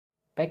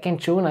Back in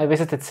June I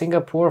visited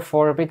Singapore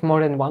for a bit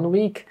more than 1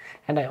 week,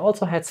 and I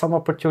also had some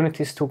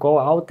opportunities to go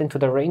out into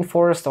the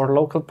rainforest or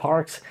local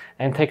parks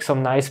and take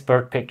some nice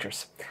bird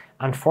pictures.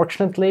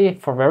 Unfortunately,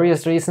 for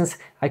various reasons,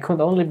 I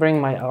could only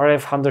bring my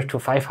RF 100 to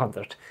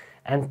 500.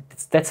 And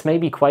that's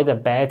maybe quite a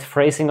bad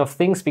phrasing of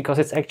things, because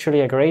it's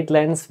actually a great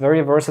lens, very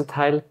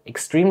versatile,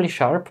 extremely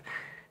sharp,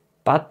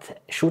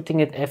 but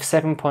shooting at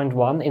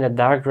f7.1 in a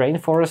dark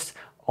rainforest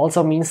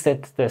also means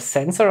that the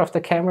sensor of the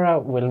camera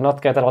will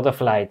not get a lot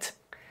of light.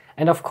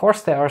 And of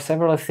course there are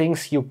several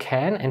things you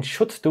can and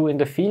should do in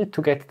the field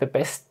to get the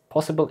best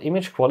possible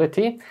image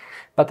quality,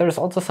 but there's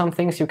also some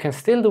things you can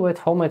still do at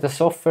home with the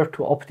software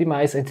to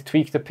optimize and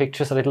tweak the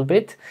pictures a little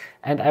bit,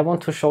 and I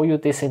want to show you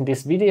this in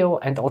this video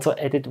and also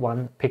edit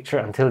one picture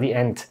until the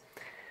end.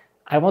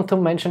 I want to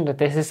mention that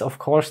this is of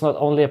course not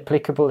only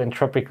applicable in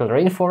tropical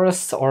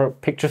rainforests or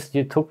pictures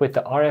you took with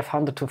the RF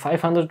 100 to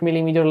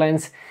 500mm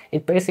lens.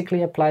 It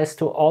basically applies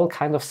to all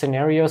kinds of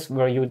scenarios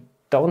where you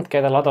don't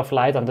get a lot of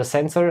light on the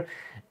sensor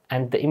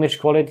and the image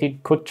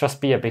quality could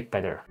just be a bit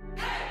better.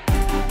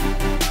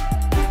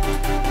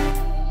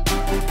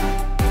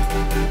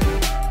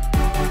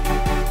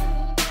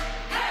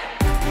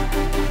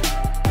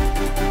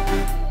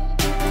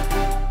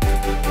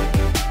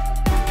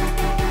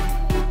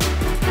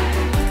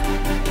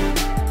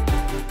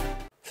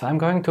 So I'm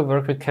going to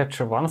work with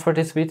Capture One for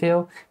this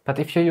video, but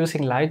if you're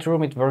using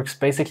Lightroom it works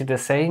basically the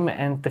same,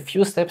 and the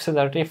few steps that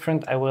are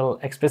different I will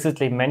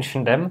explicitly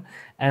mention them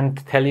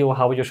and tell you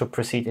how you should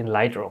proceed in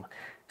Lightroom.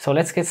 So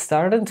let's get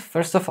started.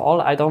 First of all,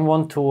 I don't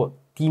want to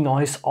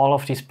denoise all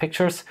of these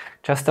pictures,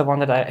 just the one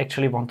that I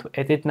actually want to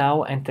edit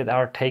now and that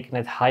are taken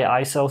at high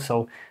ISO,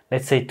 so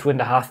let's say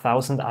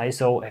 2500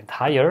 ISO and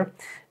higher.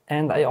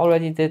 And I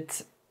already did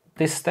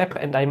this step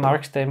and I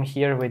marked them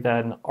here with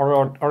an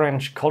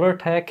orange color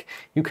tag.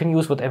 You can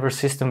use whatever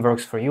system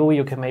works for you.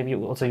 You can maybe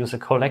also use a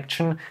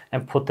collection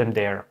and put them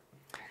there.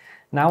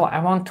 Now I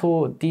want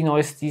to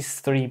denoise these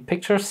three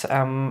pictures.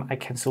 I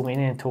can zoom in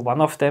into one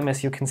of them.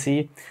 As you can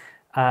see,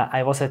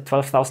 I was at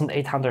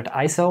 12,800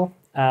 ISO,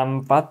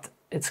 but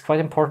it's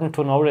quite important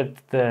to know that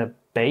the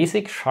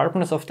basic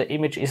sharpness of the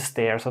image is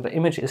there. So the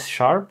image is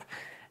sharp,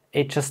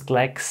 it just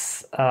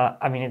lacks,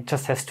 it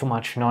just has too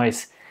much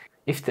noise.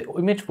 If the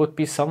image would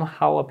be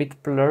somehow a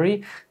bit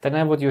blurry, then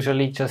I would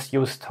usually just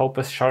use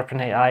Topaz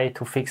Sharpen AI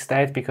to fix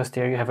that, because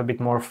there you have a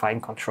bit more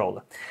fine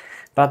control.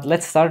 But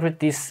let's start with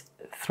these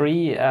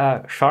three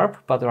sharp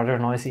but rather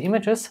noisy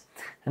images.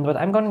 And what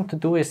I'm going to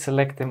do is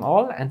select them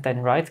all and then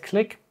right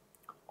click,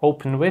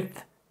 open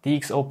with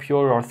DXO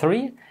Pure Raw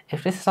 3.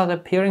 If this is not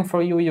appearing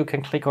for you, you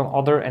can click on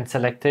Other and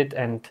select it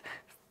and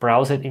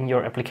browse it in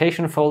your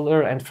application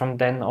folder, and from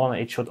then on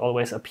it should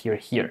always appear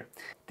here.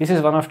 This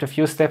is one of the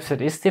few steps that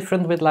is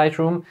different with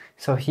Lightroom.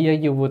 So here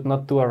you would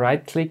not do a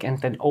right click and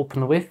then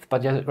open with,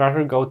 but you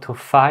rather go to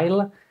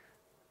File,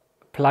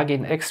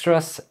 Plugin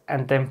Extras,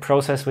 and then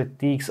Process with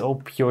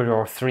DXO Pure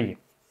Raw 3.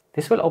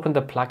 This will open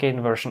the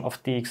plugin version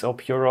of DXO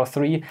Pure Raw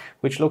 3,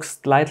 which looks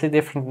slightly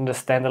different than the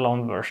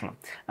standalone version.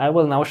 I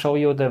will now show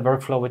you the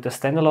workflow with the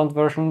standalone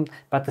version,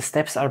 but the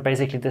steps are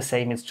basically the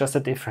same, it's just a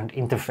different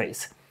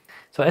interface.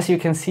 So as you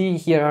can see,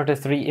 here are the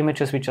three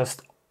images we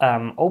just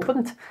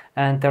opened,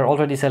 and they're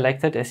already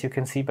selected, as you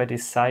can see by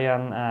this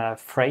cyan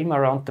frame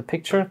around the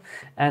picture.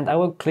 And I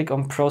will click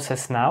on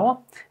Process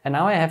Now, and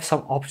now I have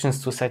some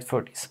options to set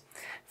for this.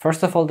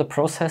 First of all, the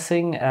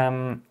processing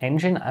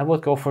engine, I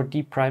would go for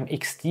D'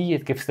 XD.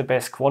 It gives the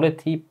best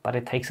quality, but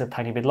it takes a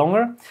tiny bit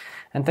longer.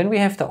 And then we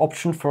have the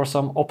option for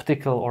some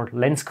optical or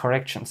lens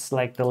corrections,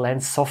 like the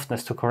lens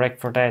softness to correct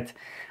for that.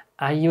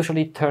 I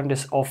usually turn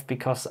this off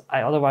because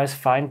I otherwise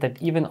find that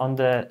even on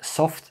the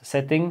soft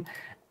setting,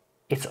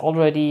 it's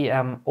already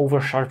over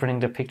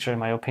sharpening the picture in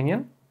my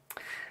opinion.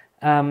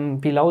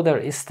 Below there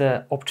is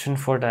the option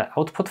for the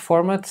output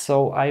format,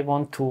 so I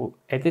want to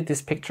edit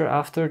this picture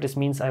after. This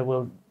means I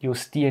will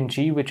use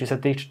DNG, which is a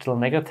digital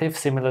negative,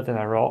 similar to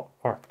a RAW,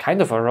 or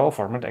kind of a RAW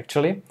format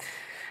actually.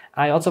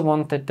 I also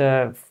want that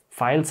the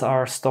files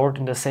are stored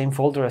in the same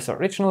folder as the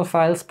original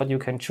files, but you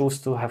can choose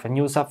to have a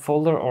new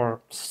subfolder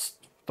or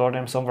store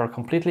them somewhere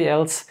completely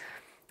else.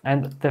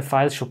 And the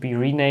files should be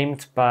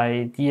renamed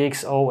by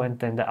DXO and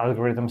then the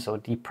algorithm, so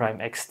D'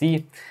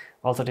 XD.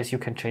 Also this you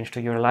can change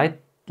to your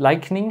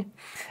liking.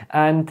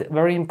 And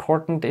very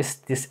important is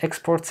this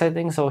export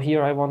setting. So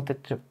here I want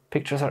that the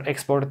pictures are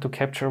exported to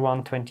Capture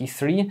One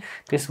 23.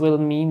 This will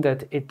mean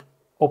that it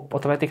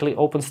automatically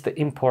opens the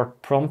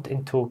import prompt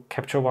into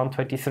Capture One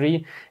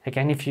 23.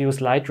 Again, if you use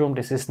Lightroom,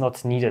 this is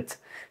not needed.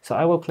 So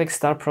I will click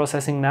Start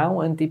Processing now,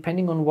 and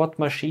depending on what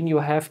machine you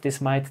have, this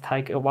might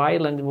take a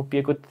while, and it would be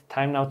a good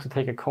time now to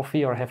take a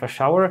coffee or have a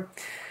shower.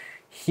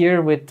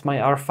 Here with my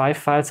R5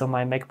 files on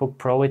my MacBook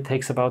Pro, it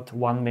takes about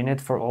 1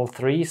 minute for all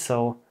three,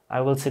 so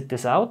I will sit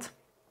this out.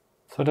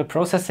 So the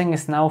processing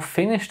is now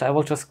finished. I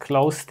will just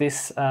close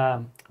this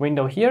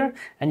window here,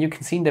 and you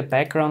can see in the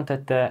background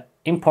that the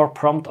import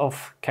prompt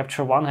of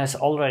Capture One has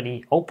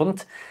already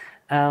opened.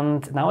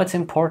 And now it's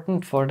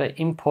important for the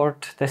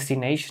import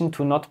destination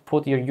to not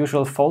put your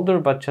usual folder,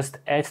 but just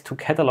add to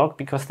catalog,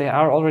 because they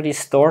are already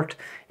stored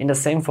in the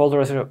same folder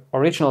as your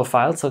original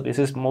file. So this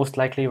is most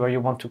likely where you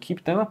want to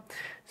keep them.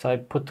 So I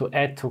put to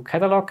add to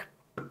catalog,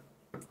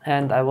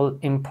 and I will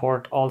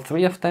import all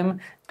 3 of them.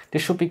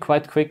 This should be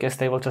quite quick, as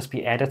they will just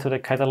be added to the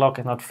catalog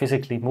and not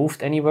physically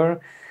moved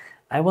anywhere.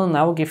 I will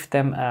now give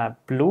them a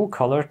blue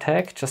color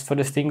tag, just for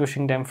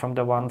distinguishing them from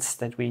the ones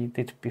that we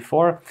did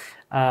before.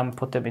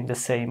 Put them in the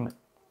same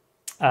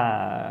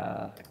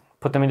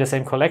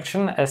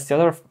collection as the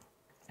other.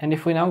 And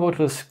if we now go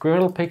to the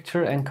squirrel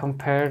picture and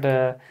compare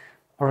the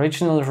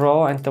original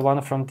raw and the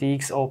one from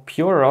DXO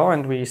Pure Raw,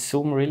 and we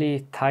zoom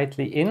really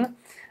tightly in,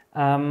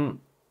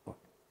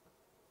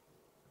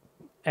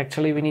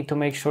 actually we need to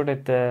make sure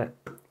that the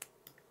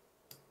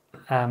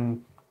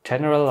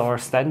general or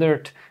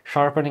standard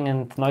sharpening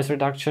and noise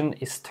reduction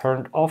is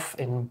turned off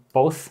in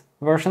both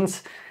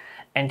versions.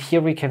 And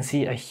here we can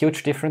see a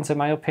huge difference, in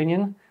my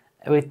opinion.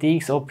 With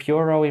DXO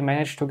Pure Raw, we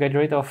managed to get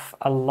rid of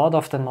a lot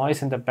of the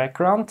noise in the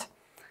background.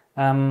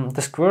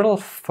 The squirrel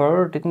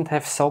fur didn't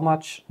have so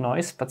much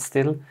noise, but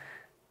still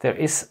there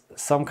is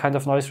some kind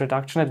of noise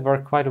reduction. It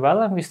worked quite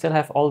well, and we still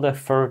have all the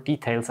fur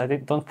details. I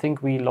don't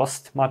think we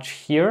lost much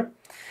here.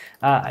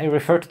 I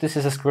refer to this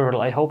as a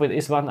squirrel. I hope it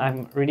is one.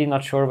 I'm really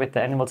not sure with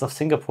the animals of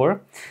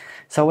Singapore.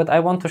 So what I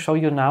want to show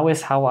you now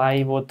is how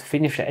I would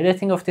finish the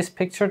editing of this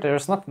picture.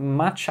 There's not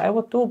much I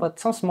would do, but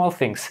some small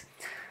things.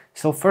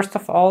 So first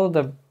of all,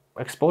 the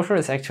exposure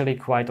is actually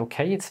quite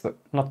okay. It's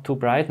not too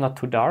bright, not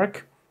too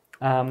dark.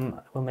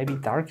 We'll maybe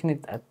darken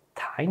it a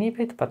tiny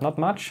bit, but not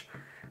much.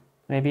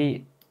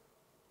 Maybe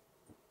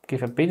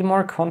give a bit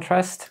more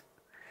contrast.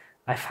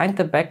 I find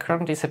the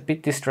background is a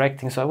bit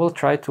distracting, so I will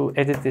try to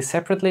edit this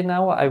separately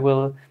now. I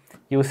will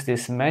use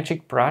this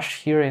magic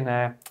brush here in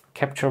a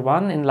Capture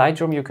One. In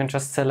Lightroom, you can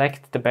just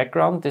select the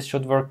background. This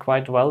should work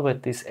quite well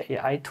with these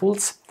AI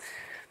tools.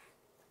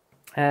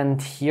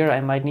 And here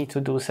I might need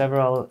to do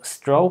several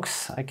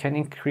strokes. I can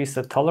increase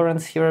the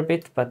tolerance here a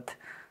bit, but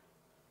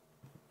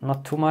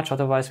not too much.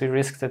 Otherwise we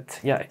risk that,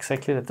 yeah,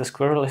 exactly, that the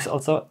squirrel is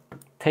also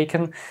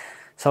taken.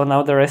 So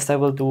now the rest I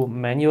will do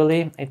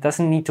manually. It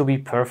doesn't need to be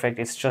perfect.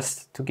 It's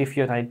just to give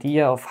you an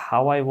idea of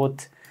how I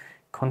would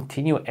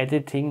continue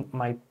editing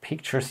my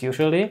pictures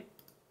usually.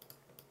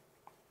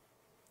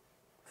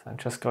 So I'm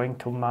just going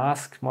to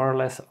mask more or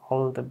less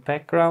all the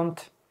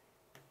background.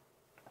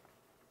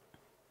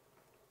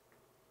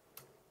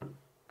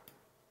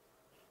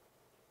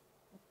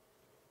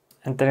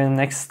 And then in the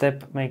next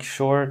step, make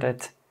sure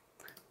that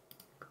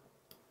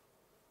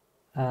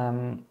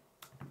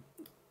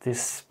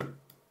this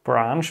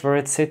branch where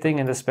it's sitting,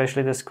 and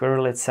especially the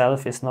squirrel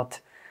itself, is not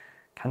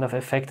kind of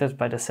affected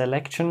by the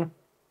selection.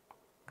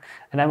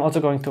 And I'm also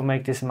going to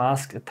make this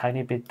mask a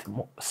tiny bit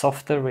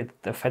softer with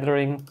the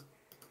feathering.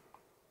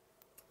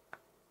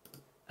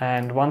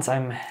 And once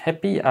I'm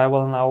happy, I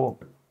will now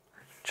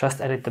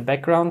just edit the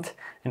background,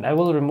 and I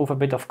will remove a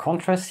bit of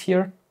contrast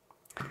here.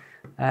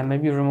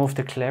 Maybe remove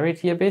the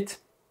clarity a bit.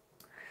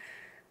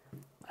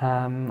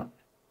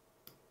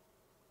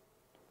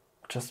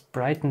 Just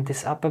brighten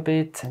this up a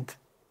bit and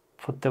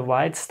put the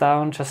whites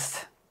down,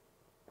 just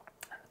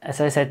as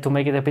I said, to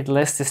make it a bit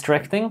less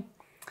distracting.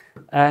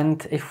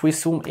 And if we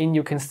zoom in,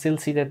 you can still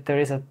see that there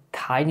is a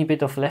tiny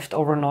bit of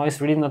leftover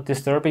noise, really not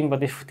disturbing,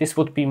 but if this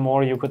would be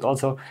more, you could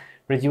also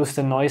reduce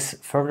the noise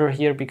further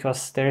here,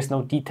 because there is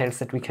no details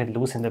that we can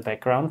lose in the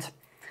background.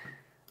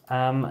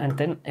 And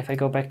then if I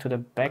go back to the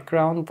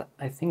background,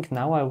 I think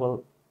now I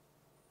will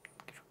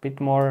give a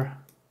bit more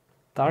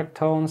dark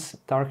tones,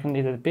 darken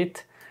it a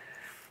bit.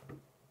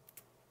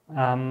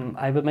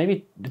 I will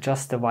maybe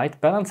adjust the white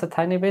balance a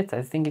tiny bit.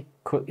 I think it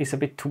is a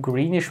bit too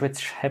greenish,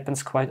 which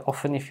happens quite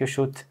often if you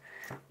shoot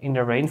in the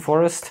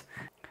rainforest.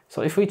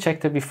 So if we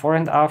check the before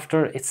and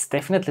after, it's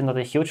definitely not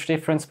a huge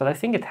difference, but I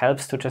think it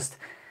helps to just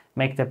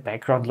make the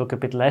background look a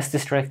bit less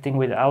distracting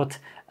without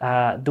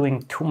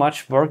doing too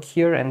much work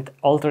here and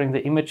altering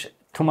the image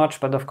too much.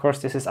 But of course,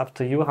 this is up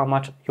to you how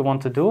much you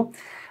want to do.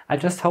 I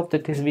just hope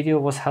that this video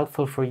was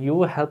helpful for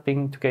you,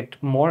 helping to get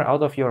more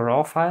out of your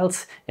RAW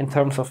files in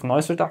terms of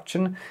noise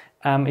reduction.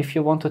 If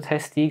you want to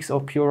test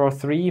DXO Pure Raw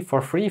 3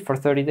 for free for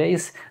 30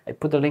 days, I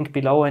put a link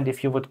below, and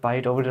if you would buy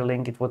it over the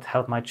link, it would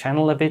help my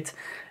channel a bit.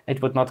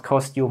 It would not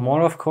cost you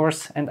more, of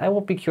course, and I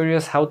would be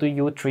curious, how do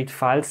you treat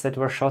files that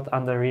were shot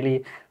under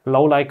really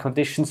low light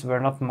conditions where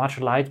not much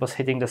light was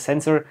hitting the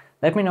sensor?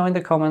 Let me know in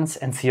the comments,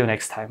 and see you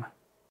next time.